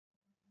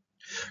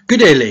Good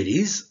day,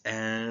 ladies,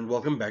 and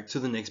welcome back to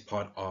the next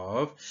part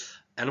of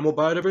animal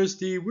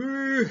biodiversity.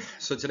 Woo!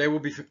 So today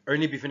we'll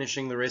only be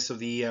finishing the rest of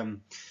the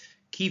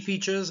key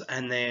features,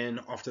 and then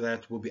after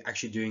that we'll be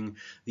actually doing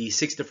the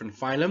 6 different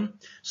phylum.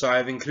 So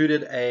I've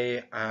included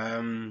a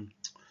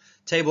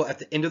table at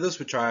the end of this,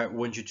 which I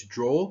want you to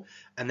draw,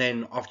 and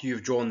then after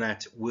you've drawn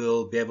that,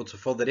 we'll be able to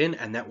fill that in,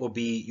 and that will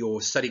be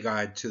your study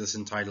guide to this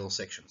entire little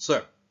section.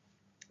 So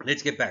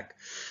let's get back.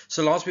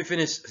 So last we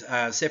finished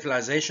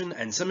cephalization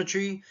and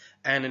symmetry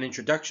and an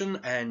introduction,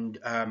 and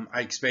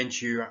I explained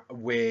to you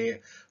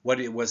what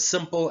it was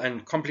simple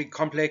and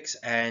complex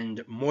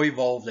and more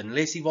evolved and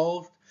less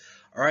evolved.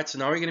 All right, so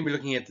now we're going to be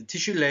looking at the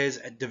tissue layers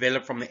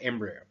developed from the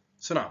embryo.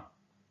 So now,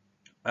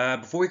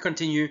 before we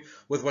continue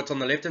with what's on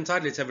the left hand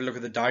side, let's have a look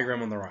at the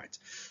diagram on the right.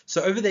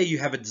 So over there you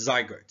have a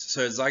zygote.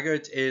 So a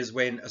zygote is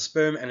when a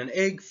sperm and an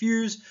egg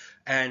fuse,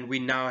 and we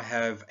now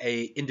have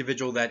an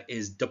individual that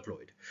is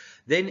diploid.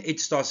 Then it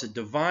starts to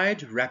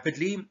divide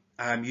rapidly.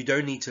 You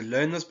don't need to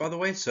learn this, by the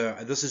way, so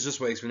this is just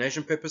for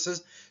explanation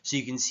purposes, so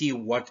you can see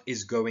what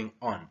is going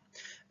on.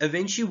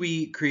 Eventually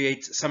we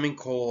create something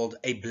called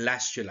a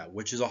blastula,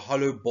 which is a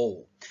hollow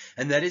ball,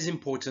 and that is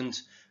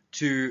important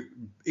to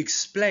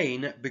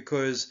explain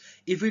because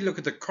if we look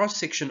at the cross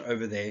section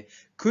over there,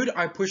 could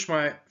I push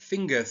my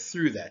finger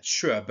through that?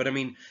 Sure, but I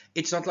mean,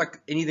 it's not like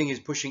anything is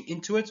pushing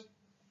into it,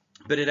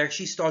 but it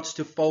actually starts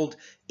to fold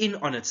in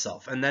on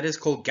itself, and that is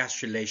called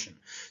gastrulation.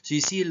 So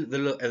you see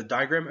the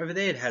diagram over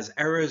there, it has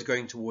arrows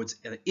going towards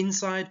the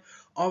inside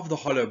of the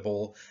hollow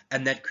ball,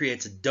 and that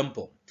creates a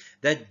dimple.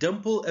 That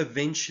dimple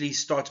eventually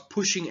starts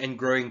pushing and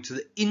growing to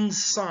the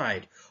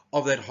inside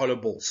of that hollow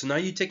ball. So now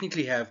you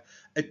technically have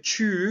a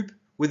tube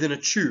within a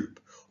tube,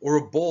 or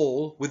a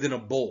ball within a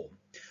ball.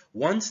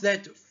 Once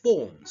that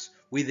forms,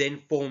 we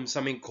then form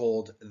something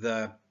called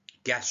the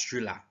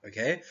gastrula.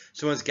 Okay,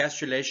 so once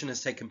gastrulation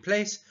has taken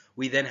place,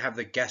 we then have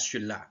the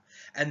gastrula,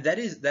 and that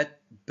is that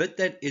bit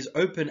that is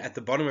open at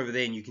the bottom over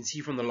there, and you can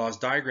see from the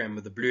last diagram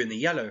with the blue and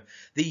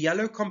the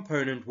yellow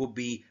component will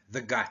be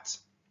the gut.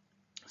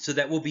 So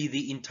that will be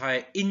the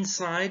entire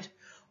inside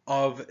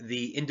of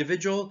the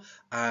individual.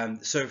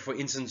 So for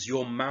instance,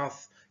 your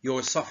mouth,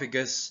 your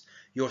esophagus,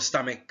 your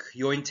stomach,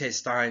 your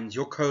intestines,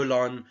 your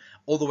colon,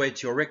 all the way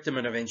to your rectum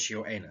and eventually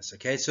your anus.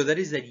 Okay, so that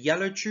is that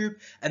yellow tube,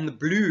 and the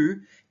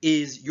blue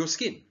is your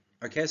skin.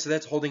 Okay, so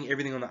that's holding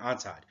everything on the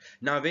outside.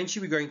 Now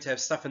eventually we're going to have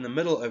stuff in the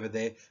middle over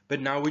there, but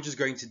now we're just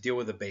going to deal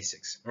with the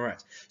basics. All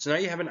right, so now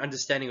you have an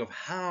understanding of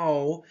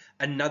how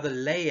another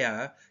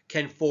layer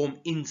can form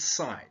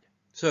inside.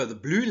 So the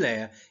blue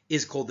layer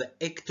is called the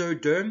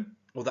ectoderm,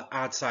 or the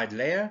outside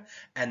layer,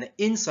 and the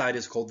inside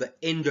is called the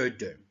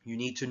endoderm. You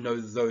need to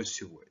know those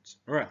two words.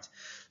 All right,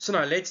 so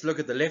now let's look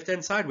at the left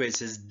hand side where it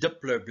says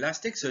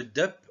diploblastic. So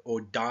dip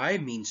or di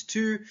means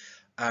two,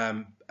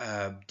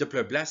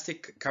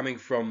 diploblastic coming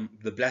from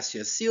the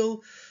blastia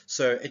seal,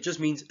 so it just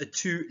means a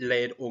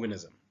two-layered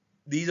organism.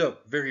 These are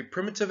very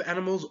primitive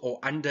animals or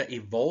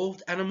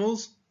under-evolved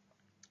animals.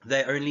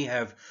 They only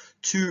have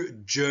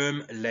 2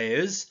 germ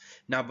layers.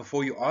 Now,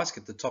 before you ask,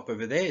 at the top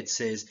over there, it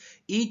says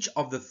each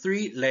of the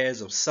 3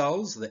 layers of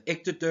cells, the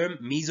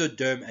ectoderm,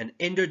 mesoderm, and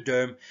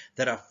endoderm,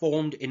 that are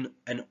formed in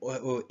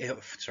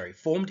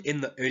formed in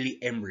the early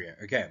embryo.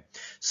 Okay,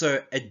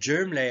 so a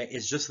germ layer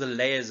is just the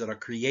layers that are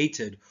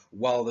created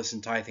while this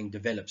entire thing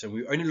develops. And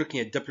we're only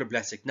looking at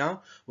diploblastic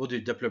now. We'll do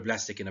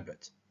diploblastic in a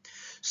bit.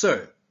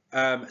 So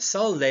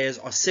cell layers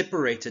are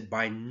separated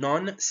by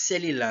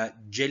non-cellular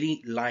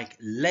jelly-like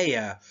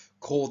layer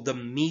called the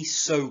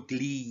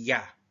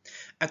mesoglia.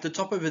 At the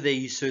top over there,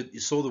 you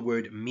saw the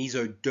word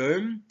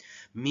mesoderm.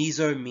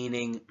 Meso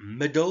meaning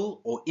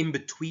middle or in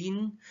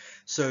between.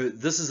 So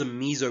this is a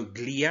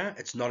mesoglia.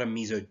 It's not a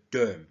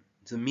mesoderm.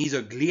 The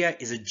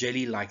mesoglia is a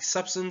jelly-like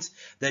substance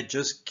that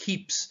just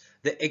keeps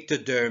the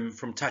ectoderm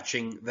from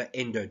touching the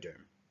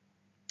endoderm.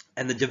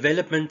 And the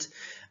development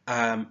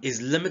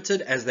is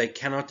limited as they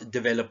cannot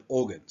develop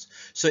organs.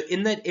 So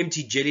in that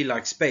empty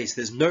jelly-like space,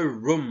 there's no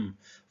room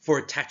for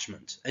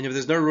attachment. And if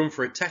there's no room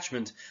for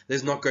attachment,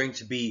 there's not going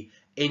to be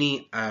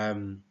any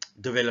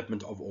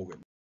development of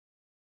organs.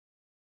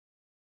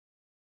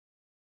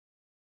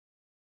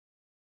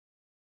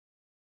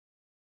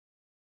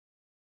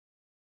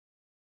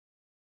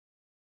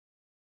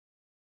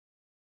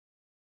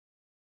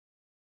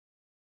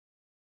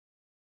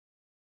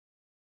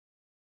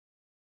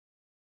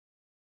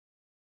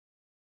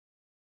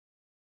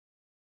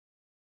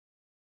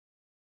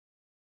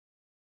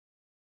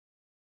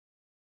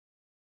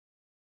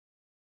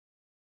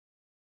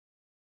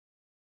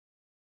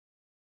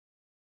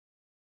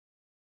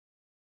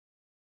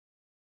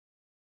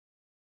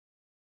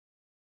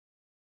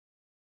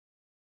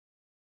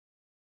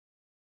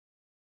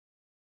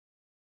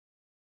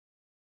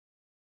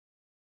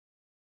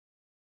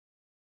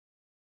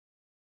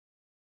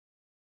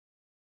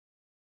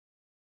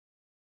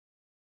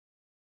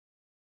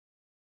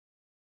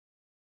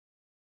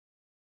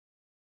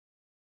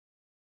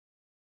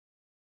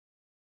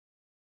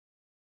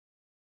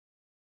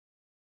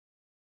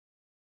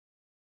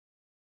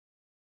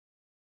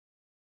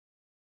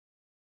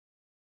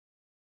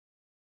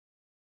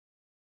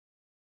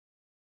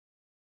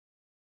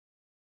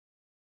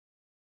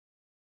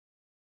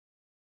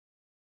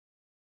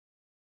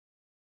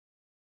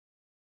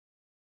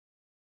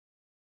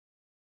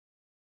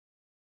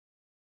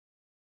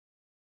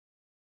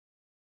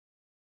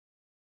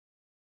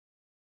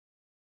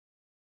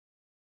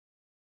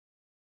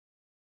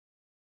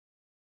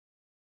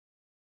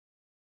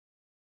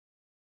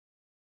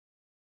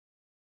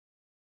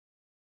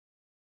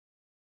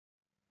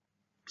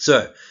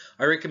 So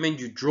I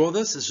recommend you draw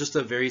this. It's just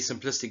a very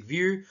simplistic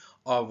view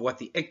of what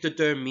the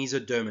ectoderm,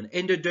 mesoderm, and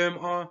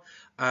endoderm are.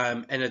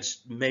 And it's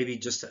maybe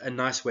just a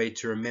nice way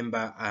to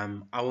remember.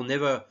 I will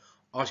never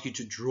ask you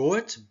to draw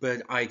it,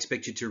 but I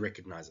expect you to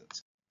recognize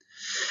it.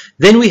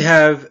 Then we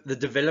have the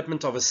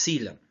development of a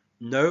coelom.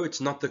 No, it's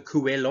not the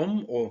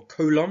Coelom or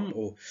Coelom,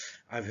 or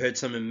I've heard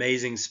some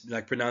amazing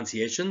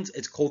pronunciations.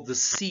 It's called the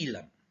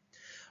coelom.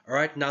 All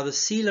right, now the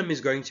coelom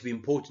is going to be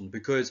important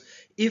because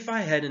if I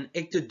had an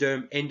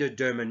ectoderm,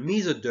 endoderm, and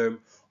mesoderm,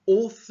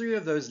 all three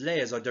of those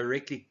layers are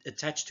directly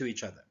attached to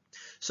each other.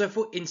 So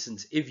for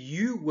instance, if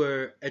you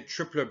were a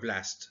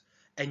triploblast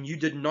and you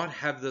did not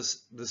have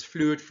this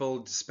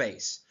fluid-filled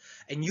space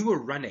and you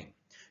were running,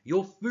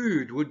 your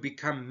food would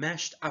become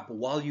mashed up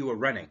while you were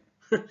running.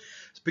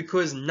 It's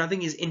because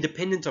nothing is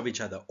independent of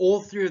each other. All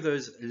three of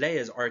those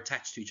layers are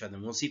attached to each other,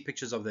 and we'll see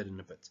pictures of that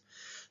in a bit.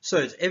 So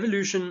it's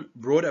evolution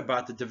brought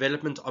about the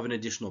development of an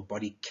additional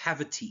body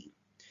cavity.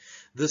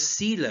 The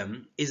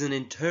coelom is an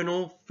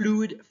internal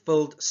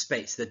fluid-filled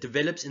space that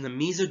develops in the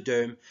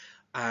mesoderm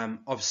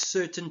of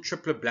certain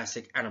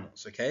triploblastic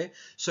animals. Okay,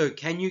 so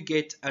can you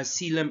get a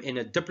coelom in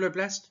a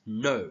diploblast?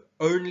 No,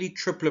 only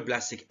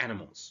triploblastic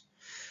animals.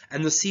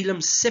 And the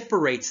coelom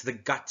separates the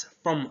gut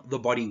from the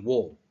body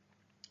wall.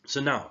 So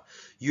now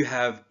you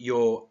have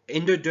your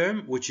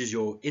endoderm, which is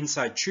your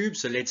inside tube.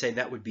 So let's say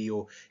that would be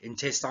your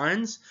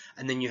intestines.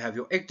 And then you have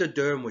your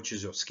ectoderm, which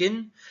is your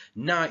skin.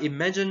 Now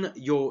imagine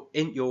your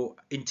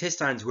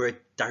intestines were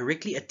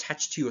directly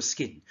attached to your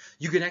skin.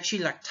 You can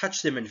actually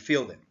touch them and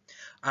feel them.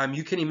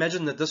 You can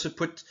imagine that this would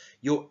put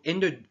your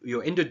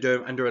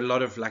endoderm under a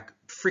lot of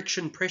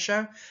friction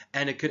pressure,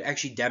 and it could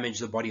actually damage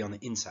the body on the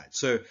inside.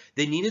 So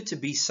there needed to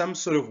be some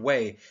sort of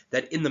way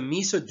that in the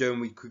mesoderm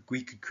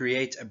we could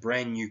create a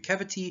brand new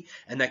cavity,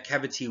 and that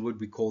cavity would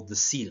be called the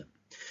coelom.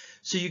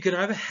 So you can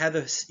either have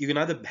a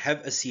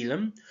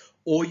coelom,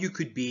 or you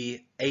could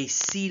be a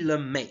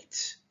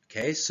coelomate.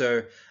 Okay,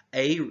 so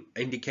A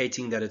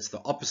indicating that it's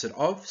the opposite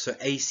of. So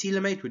a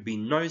coelomate would be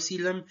no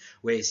coelom,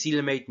 where a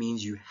coelomate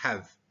means you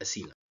have a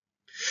coelom.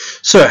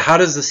 So how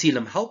does the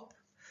coelom help?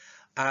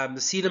 The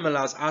coelom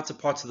allows outer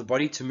parts of the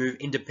body to move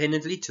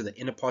independently to the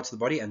inner parts of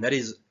the body, and that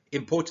is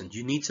important.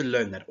 You need to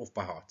learn that off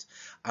by heart.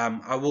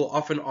 I will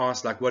often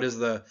ask, what is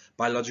the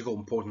biological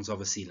importance of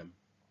a coelom?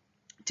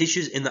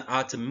 Tissues in the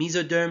outer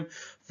mesoderm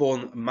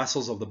form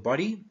muscles of the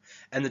body,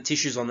 and the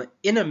tissues on the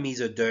inner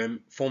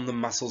mesoderm form the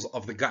muscles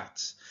of the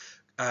gut.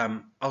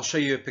 I'll show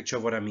you a picture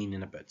of what I mean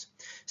in a bit.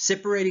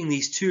 Separating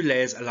these two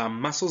layers allow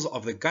muscles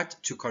of the gut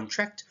to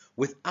contract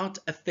without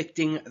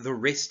affecting the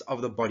rest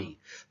of the body.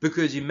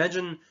 Because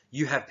imagine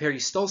you have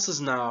peristalsis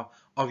now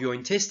of your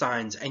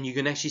intestines, and you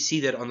can actually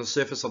see that on the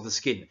surface of the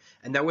skin,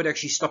 and that would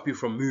actually stop you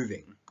from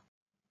moving.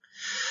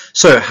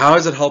 So how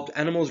has it helped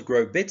animals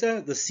grow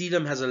better? The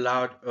coelom has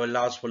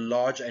allows for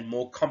large and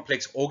more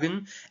complex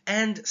organ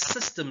and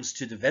systems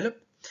to develop.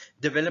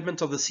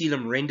 Development of the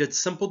coelom rendered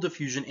simple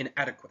diffusion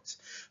inadequate.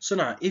 So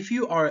now, if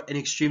you are an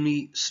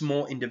extremely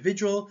small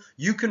individual,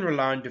 you can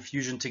rely on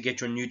diffusion to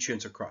get your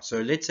nutrients across. So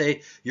let's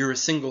say you're a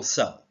single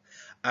cell.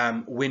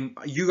 When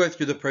you go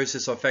through the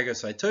process of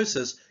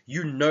phagocytosis,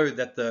 you know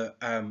that the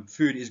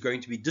food is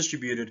going to be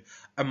distributed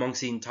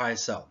amongst the entire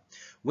cell.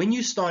 When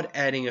you start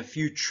adding a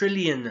few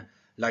trillion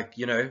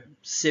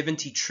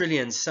 70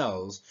 trillion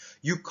cells,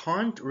 you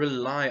can't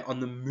rely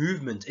on the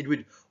movement. It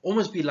would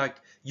almost be like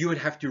you would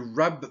have to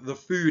rub the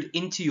food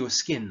into your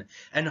skin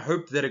and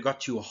hope that it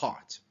got to your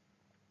heart.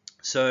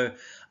 So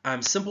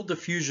simple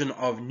diffusion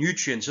of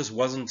nutrients just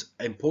wasn't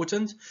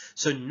important.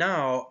 So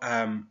now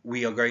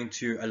we are going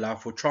to allow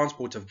for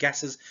transport of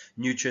gases,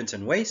 nutrients,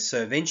 and waste.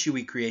 So eventually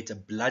we create a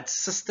blood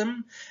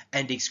system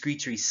and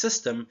excretory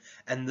system,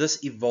 and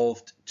this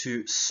evolved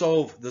to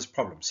solve this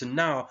problem. So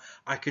now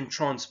I can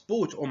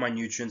transport all my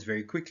nutrients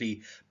very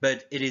quickly,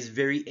 but it is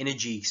very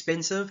energy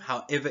expensive.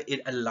 However,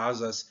 it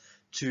allows us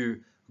to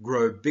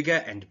grow bigger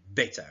and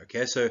better.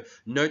 Okay, so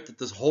note that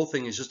this whole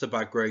thing is just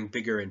about growing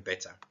bigger and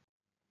better.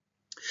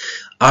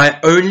 I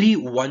only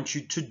want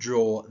you to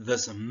draw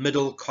this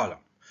middle column.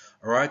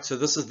 All right, so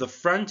this is the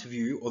front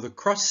view or the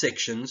cross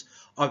sections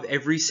of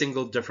every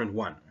single different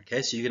one.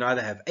 Okay, so you can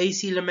either have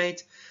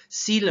acoelomate,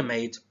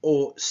 coelomate,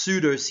 or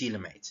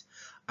pseudocoelomate.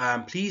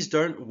 Please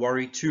don't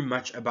worry too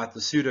much about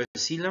the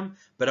pseudocoelom,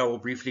 but I will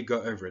briefly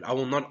go over it. I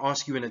will not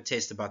ask you in a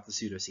test about the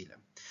pseudocoelom.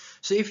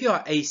 So if you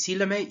are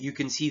acoelomate, you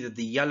can see that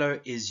the yellow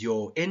is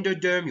your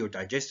endoderm, your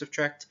digestive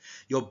tract,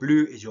 your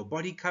blue is your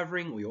body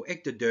covering or your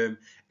ectoderm,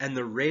 and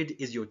the red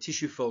is your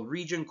tissue-filled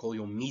region called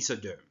your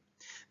mesoderm.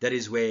 That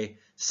is where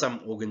some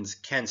organs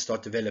can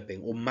start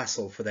developing, or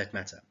muscle for that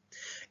matter.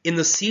 In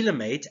the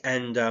coelomate,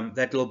 and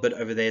that little bit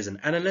over there is an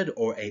annelid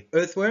or a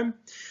earthworm,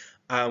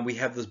 we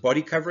have this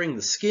body covering,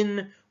 the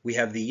skin. We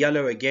have the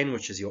yellow again,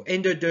 which is your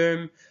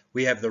endoderm.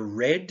 We have the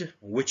red,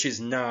 which is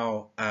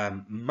now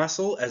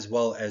muscle, as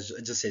well as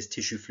it just says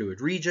tissue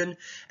fluid region.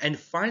 And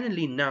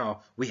finally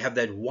now we have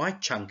that white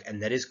chunk,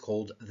 and that is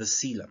called the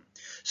coelom.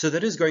 So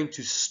that is going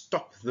to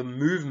stop the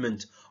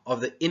movement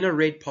of the inner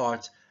red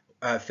part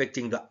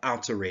affecting the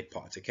outer red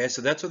part. Okay,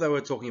 so that's what they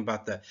were talking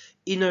about, the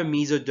inner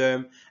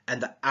mesoderm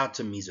and the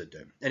outer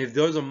mesoderm. And if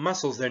those are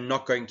muscles, they're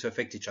not going to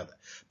affect each other.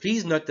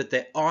 Please note that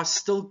they are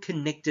still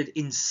connected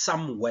in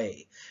some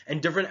way,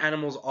 and different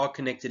animals are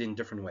connected in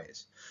different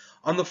ways.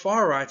 On the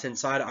far right hand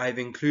side, I've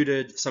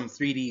included some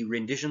 3D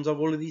renditions of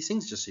all of these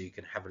things just so you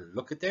can have a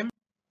look at them.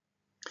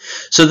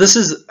 So this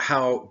is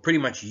how pretty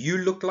much you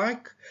look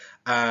like.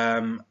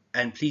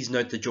 And please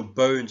note that your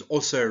bones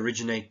also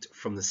originate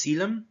from the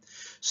coelom.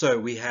 So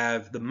we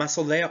have the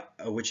muscle layer,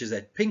 which is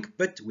that pink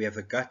bit. We have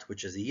the gut,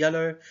 which is the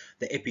yellow.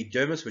 The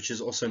epidermis, which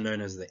is also known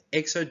as the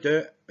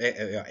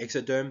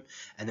exoderm.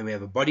 And then we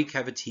have a body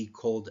cavity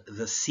called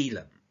the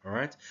coelom. All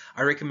right.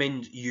 I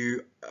recommend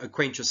you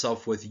acquaint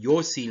yourself with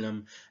your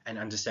coelom and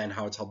understand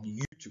how it's helped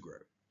you to grow.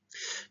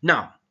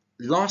 Now,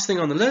 last thing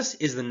on the list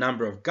is the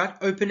number of gut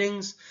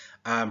openings.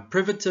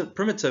 Primitive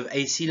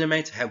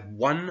acoelomates have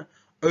one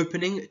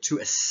opening to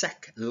a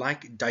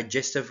sac-like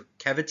digestive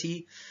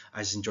cavity. I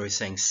just enjoy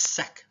saying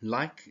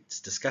sac-like. It's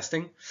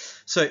disgusting.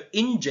 So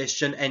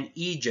ingestion and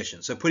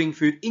egestion, so putting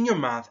food in your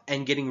mouth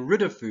and getting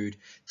rid of food,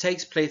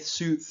 takes place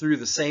through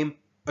the same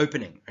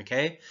opening.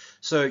 Okay,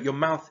 so your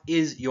mouth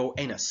is your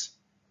anus.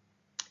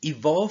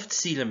 Evolved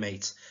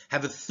coelomates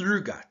have a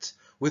through gut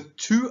with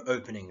two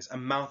openings, a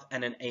mouth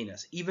and an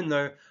anus, even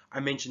though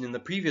I mentioned in the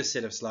previous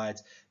set of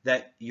slides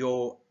that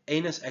your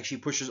anus actually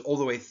pushes all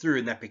the way through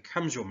and that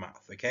becomes your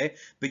mouth, okay?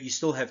 But you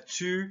still have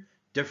two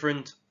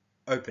different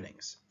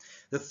openings.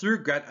 The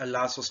through gut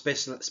allows for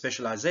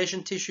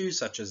specialization tissues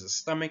such as the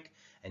stomach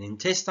and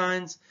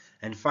intestines,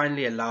 and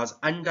finally allows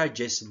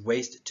undigested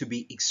waste to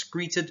be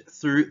excreted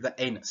through the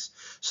anus.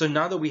 So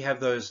now that we have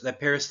that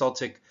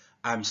peristaltic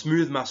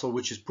smooth muscle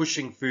which is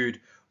pushing food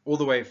all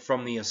the way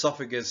from the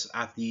esophagus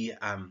at the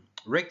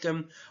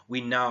rectum,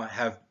 we now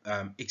have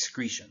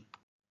excretion.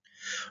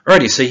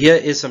 Alrighty, so here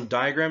is some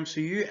diagrams for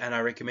you, and I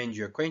recommend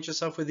you acquaint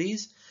yourself with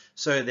these.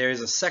 So there is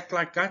a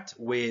sac-like gut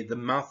where the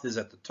mouth is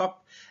at the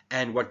top,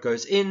 and what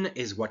goes in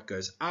is what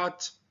goes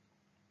out.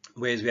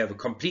 Whereas we have a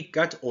complete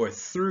gut or a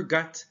through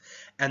gut,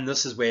 and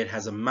this is where it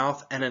has a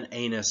mouth and an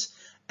anus.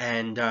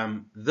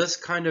 And this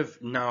kind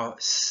of now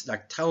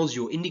like tells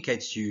you,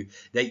 indicates to you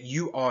that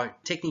you are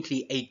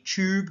technically a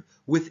tube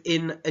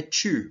within a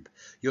tube.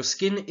 Your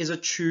skin is a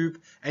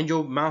tube and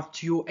your mouth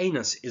to your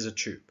anus is a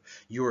tube.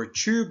 You're a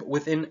tube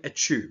within a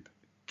tube.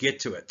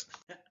 Get to it.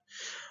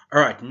 All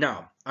right,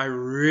 now I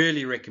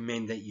really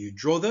recommend that you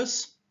draw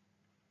this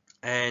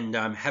and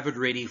have it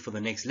ready for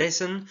the next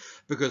lesson,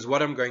 because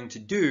what I'm going to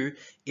do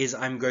is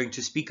I'm going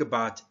to speak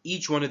about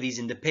each one of these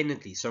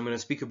independently. So I'm going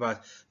to speak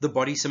about the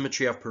body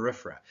symmetry of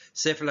periphery,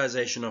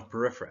 cephalization of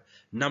periphery,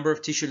 number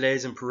of tissue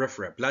layers in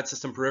periphery, blood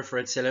system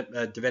periphery,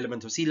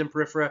 development of coelom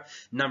periphery,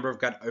 number of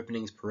gut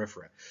openings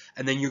periphery.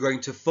 And then you're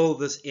going to fill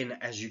this in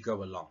as you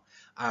go along.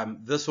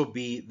 This will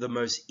be the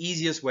most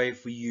easiest way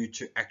for you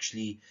to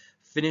actually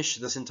finish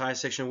this entire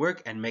section of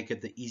work and make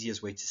it the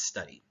easiest way to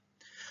study.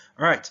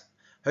 All right.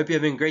 Hope you're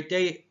having a great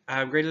day,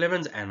 grade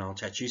 11s, and I'll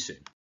chat to you soon.